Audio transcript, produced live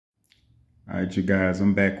All right, you guys,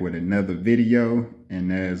 I'm back with another video.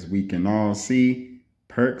 And as we can all see,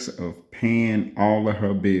 perks of paying all of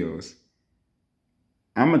her bills.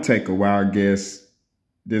 I'm going to take a wild guess.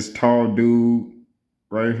 This tall dude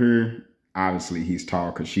right here, obviously he's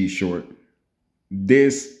tall because she's short.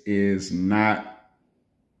 This is not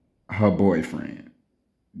her boyfriend.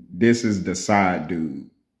 This is the side dude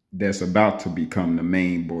that's about to become the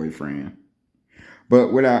main boyfriend.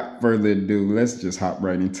 But without further ado, let's just hop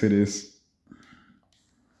right into this.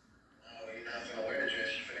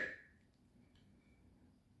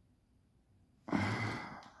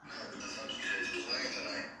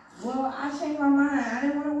 Well, I changed my mind. I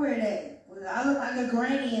didn't want to wear that. I look like a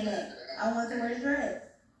granny in it. I want to wear a dress.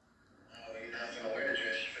 Oh, you're not gonna wear the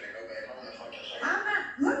dress. You're finna go back home and fuck yourself. I'm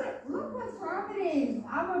not. Look what time it is.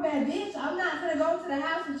 I'm a bad bitch. I'm not gonna go to the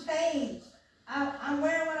house and change. I'm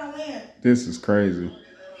wearing what I'm wearing. This is crazy.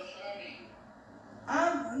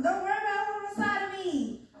 Don't worry about who's on the side of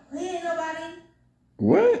me. He ain't nobody.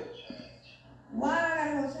 What? Why I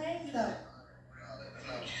gotta go change though? That's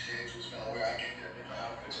not what you said you was gonna wear. I gave you a different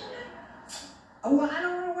outfit to wear. Oh, well, I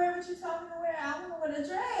don't want to wear what you told me to wear. I want to wear the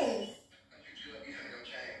dress. You finna go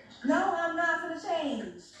change. No, I'm not gonna change. You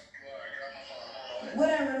are. Get off my phone.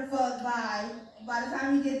 Whatever the fuck, bye. By the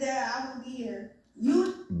time you get there, I won't be here.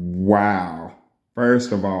 Wow.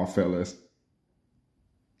 First of all, fellas,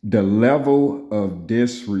 the level of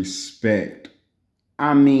disrespect.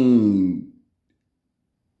 I mean,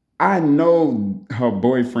 I know her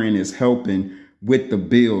boyfriend is helping with the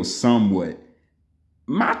bills somewhat.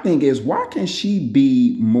 My thing is, why can't she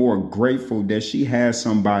be more grateful that she has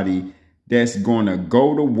somebody that's going to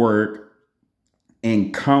go to work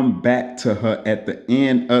and come back to her at the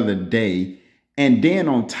end of the day? And then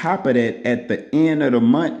on top of that, at the end of the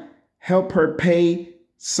month, help her pay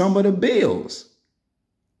some of the bills.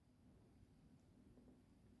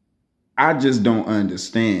 I just don't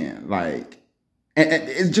understand. Like, and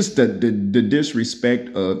it's just the disrespect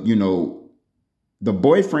of, you know, the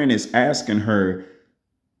boyfriend is asking her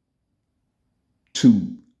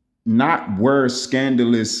to not wear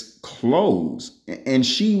scandalous clothes. And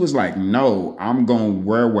she was like, no, I'm going to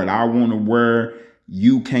wear what I want to wear.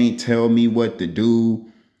 You can't tell me what to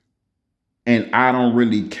do. And I don't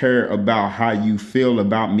really care about how you feel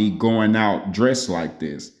about me going out dressed like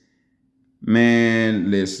this.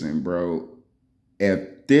 Man, listen, bro.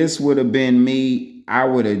 If this would have been me, I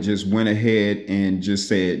would have just went ahead and just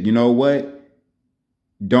said, you know what?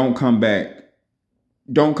 Don't come back.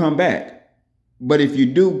 Don't come back. But if you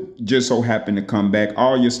do just so happen to come back,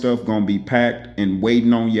 all your stuff going to be packed and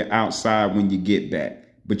waiting on you outside when you get back.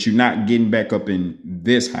 But you're not getting back up in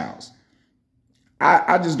this house.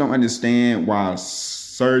 I just don't understand why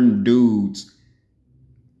certain dudes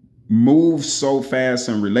move so fast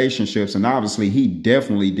in relationships. And obviously he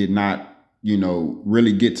definitely did not, you know,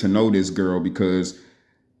 really get to know this girl, because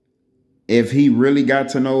if he really got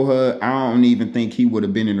to know her, I don't even think he would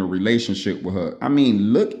have been in a relationship with her. I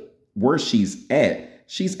mean, look where she's at.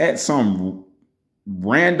 She's at some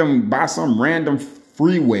random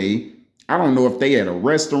freeway. I don't know if they at a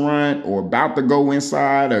restaurant or about to go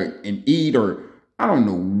inside and eat, or I don't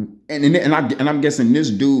know. And I'm guessing this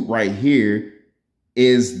dude right here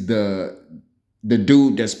is the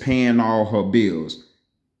dude that's paying all her bills.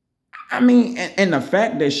 I mean, and the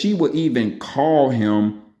fact that she would even call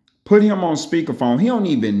him, put him on speakerphone, he don't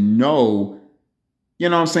even know, you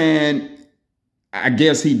know what I'm saying? I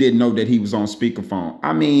guess he didn't know that he was on speakerphone.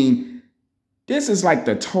 I mean, this is like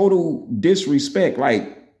the total disrespect.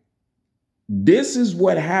 Like, this is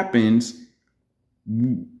what happens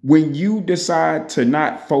when you decide to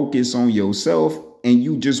not focus on yourself and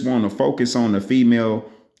you just want to focus on a female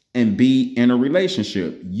and be in a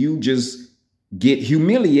relationship. You just get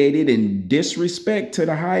humiliated and disrespect to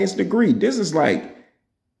the highest degree. This is like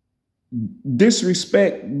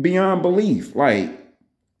disrespect beyond belief. Like,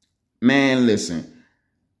 man, listen.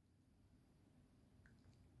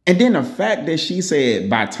 And then the fact that she said,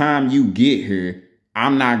 by the time you get here,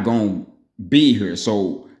 I'm not going to be here.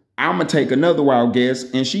 So I'm going to take another wild guess,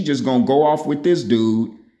 and she just going to go off with this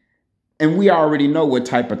dude. And we already know what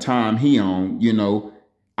type of time he on, you know.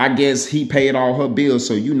 I guess he paid all her bills,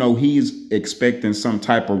 so you know he's expecting some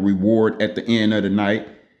type of reward at the end of the night.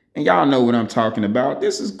 And y'all know what I'm talking about.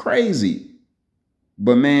 This is crazy.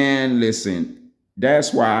 But man, listen,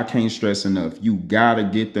 that's why I can't stress enough. You got to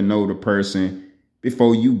get to know the person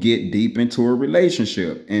before you get deep into a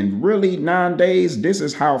relationship. And really, nowadays, this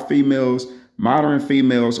is how modern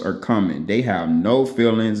females are coming. They have no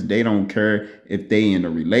feelings. They don't care if they in a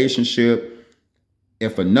relationship.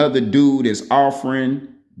 If another dude is offering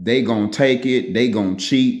they gonna take it, they gonna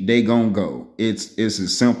cheat, they gonna go. It's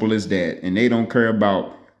as simple as that. And they don't care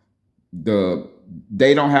about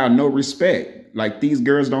they don't have no respect. Like, these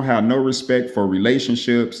girls don't have no respect for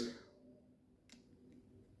relationships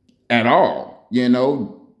at all. You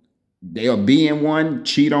know, they'll be in one,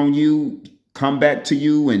 cheat on you, come back to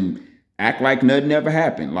you and act like nothing ever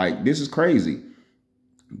happened. Like, this is crazy.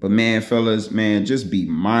 But man, fellas, man, just be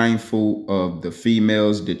mindful of the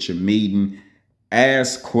females that you're meeting.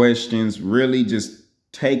 Ask questions. Really just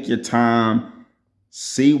take your time.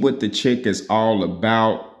 See what the chick is all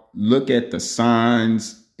about. Look at the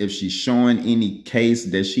signs. If she's showing any case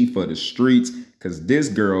that she for the streets, because this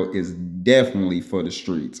girl is definitely for the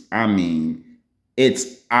streets. I mean,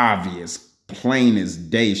 it's obvious, plain as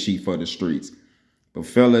day, she for the streets. But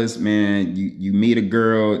fellas, man, you meet a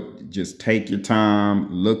girl, just take your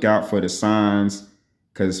time, look out for the signs,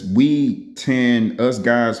 because us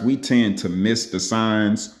guys, we tend to miss the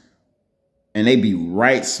signs and they be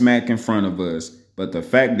right smack in front of us. But the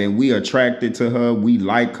fact that we attracted to her, we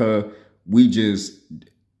like her, we just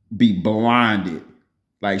be blinded.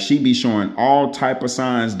 Like, she be showing all type of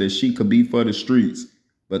signs that she could be for the streets.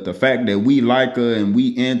 But the fact that we like her and we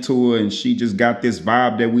into her and she just got this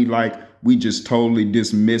vibe that we like, we just totally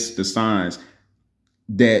dismiss the signs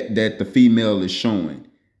that the female is showing.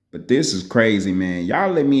 But this is crazy, man.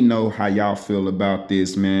 Y'all let me know how y'all feel about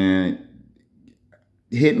this, man.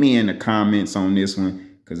 Hit me in the comments on this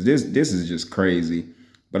one, because this is just crazy.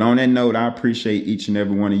 But on that note, I appreciate each and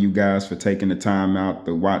every one of you guys for taking the time out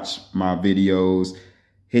to watch my videos.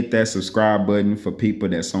 Hit that subscribe button for people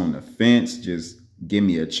that's on the fence. Just give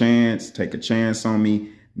me a chance. Take a chance on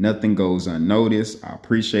me. Nothing goes unnoticed. I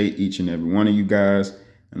appreciate each and every one of you guys.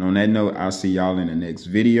 And on that note, I'll see y'all in the next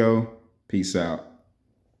video. Peace out.